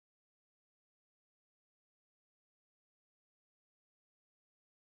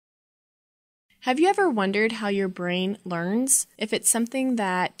Have you ever wondered how your brain learns? If it's something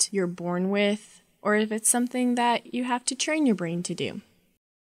that you're born with, or if it's something that you have to train your brain to do?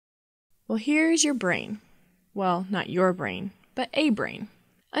 Well, here's your brain. Well, not your brain, but a brain.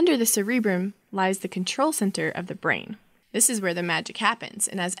 Under the cerebrum lies the control center of the brain. This is where the magic happens,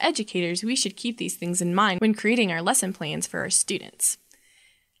 and as educators, we should keep these things in mind when creating our lesson plans for our students.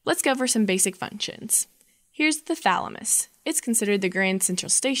 Let's go over some basic functions. Here's the thalamus. It's considered the grand central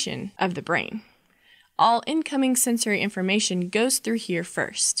station of the brain. All incoming sensory information goes through here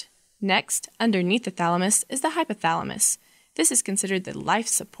first. Next, underneath the thalamus is the hypothalamus. This is considered the life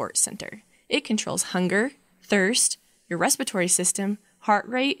support center. It controls hunger, thirst, your respiratory system, heart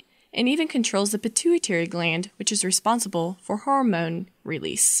rate, and even controls the pituitary gland, which is responsible for hormone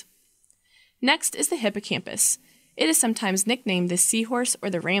release. Next is the hippocampus. It is sometimes nicknamed the seahorse or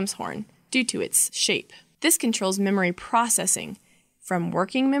the ram's horn due to its shape. This controls memory processing, from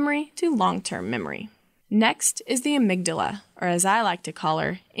working memory to long-term memory. Next is the amygdala, or as I like to call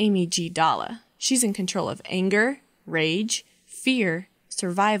her, Amy G. Dalla. She's in control of anger, rage, fear,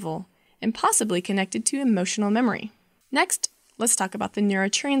 survival, and possibly connected to emotional memory. Next, let's talk about the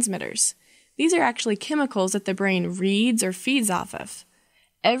neurotransmitters. These are actually chemicals that the brain reads or feeds off of.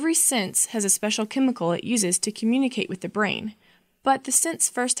 Every sense has a special chemical it uses to communicate with the brain, but the sense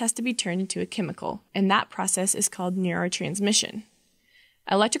first has to be turned into a chemical, and that process is called neurotransmission.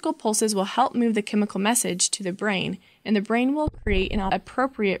 Electrical pulses will help move the chemical message to the brain, and the brain will create an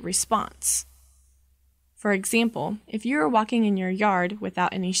appropriate response. For example, if you were walking in your yard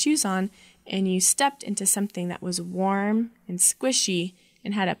without any shoes on, and you stepped into something that was warm and squishy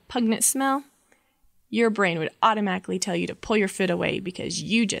and had a pungent smell, your brain would automatically tell you to pull your foot away because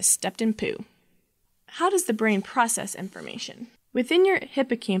you just stepped in poo. How does the brain process information? Within your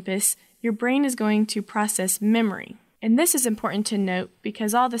hippocampus, your brain is going to process memory. And this is important to note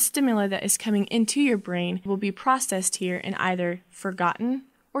because all the stimuli that is coming into your brain will be processed here and either forgotten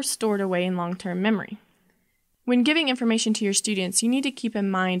or stored away in long-term memory. When giving information to your students, you need to keep in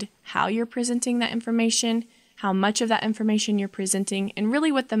mind how you're presenting that information, how much of that information you're presenting, and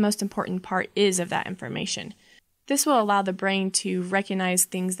really what the most important part is of that information. This will allow the brain to recognize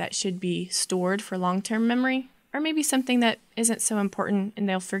things that should be stored for long-term memory, or maybe something that isn't so important and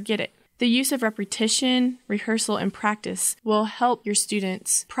they'll forget it. The use of repetition, rehearsal, and practice will help your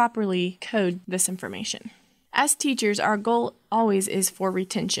students properly code this information. As teachers, our goal always is for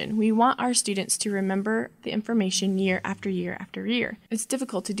retention. We want our students to remember the information year after year after year. It's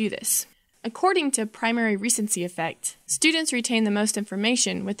difficult to do this. According to primary recency effect, students retain the most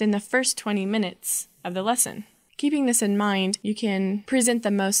information within the first 20 minutes of the lesson. Keeping this in mind, you can present the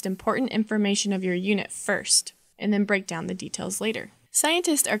most important information of your unit first, and then break down the details later.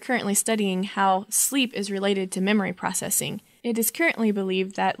 Scientists are currently studying how sleep is related to memory processing. It is currently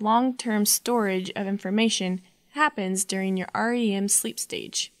believed that long-term storage of information happens during your REM sleep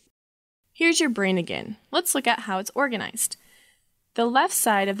stage. Here's your brain again. Let's look at how it's organized. The left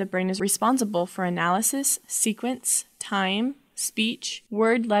side of the brain is responsible for analysis, sequence, time, speech,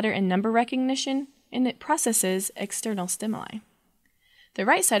 word, letter, and number recognition, and it processes external stimuli. The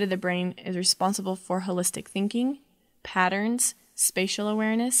right side of the brain is responsible for holistic thinking, patterns, spatial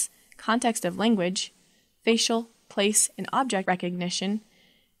awareness, context of language, facial, place, and object recognition,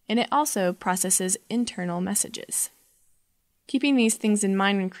 and it also processes internal messages. Keeping these things in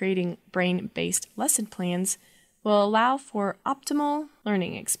mind when creating brain-based lesson plans will allow for optimal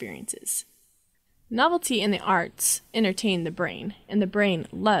learning experiences. Novelty in the arts entertain the brain, and the brain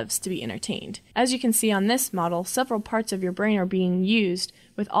loves to be entertained. As you can see on this model, several parts of your brain are being used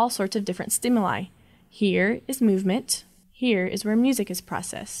with all sorts of different stimuli. Here is movement. Here is where music is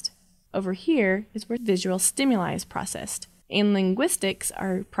processed. Over here is where visual stimuli is processed. And linguistics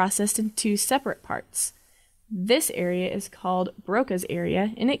are processed in two separate parts. This area is called Broca's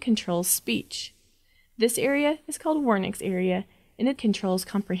area, and it controls speech. This area is called Wernicke's area, and it controls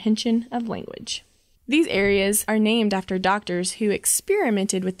comprehension of language. These areas are named after doctors who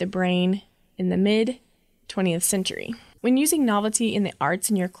experimented with the brain in the mid-20th century. When using novelty in the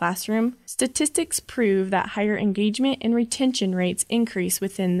arts in your classroom, statistics prove that higher engagement and retention rates increase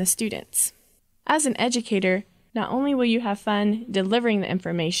within the students. As an educator, not only will you have fun delivering the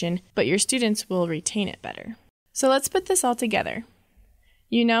information, but your students will retain it better. So let's put this all together.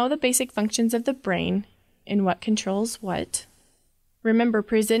 You know the basic functions of the brain and what controls what. Remember,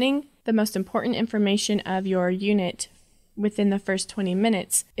 presenting the most important information of your unit within the first 20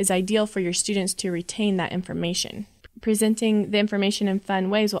 minutes is ideal for your students to retain that information. Presenting the information in fun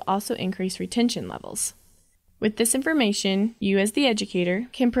ways will also increase retention levels. With this information, you as the educator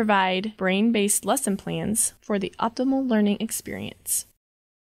can provide brain-based lesson plans for the optimal learning experience.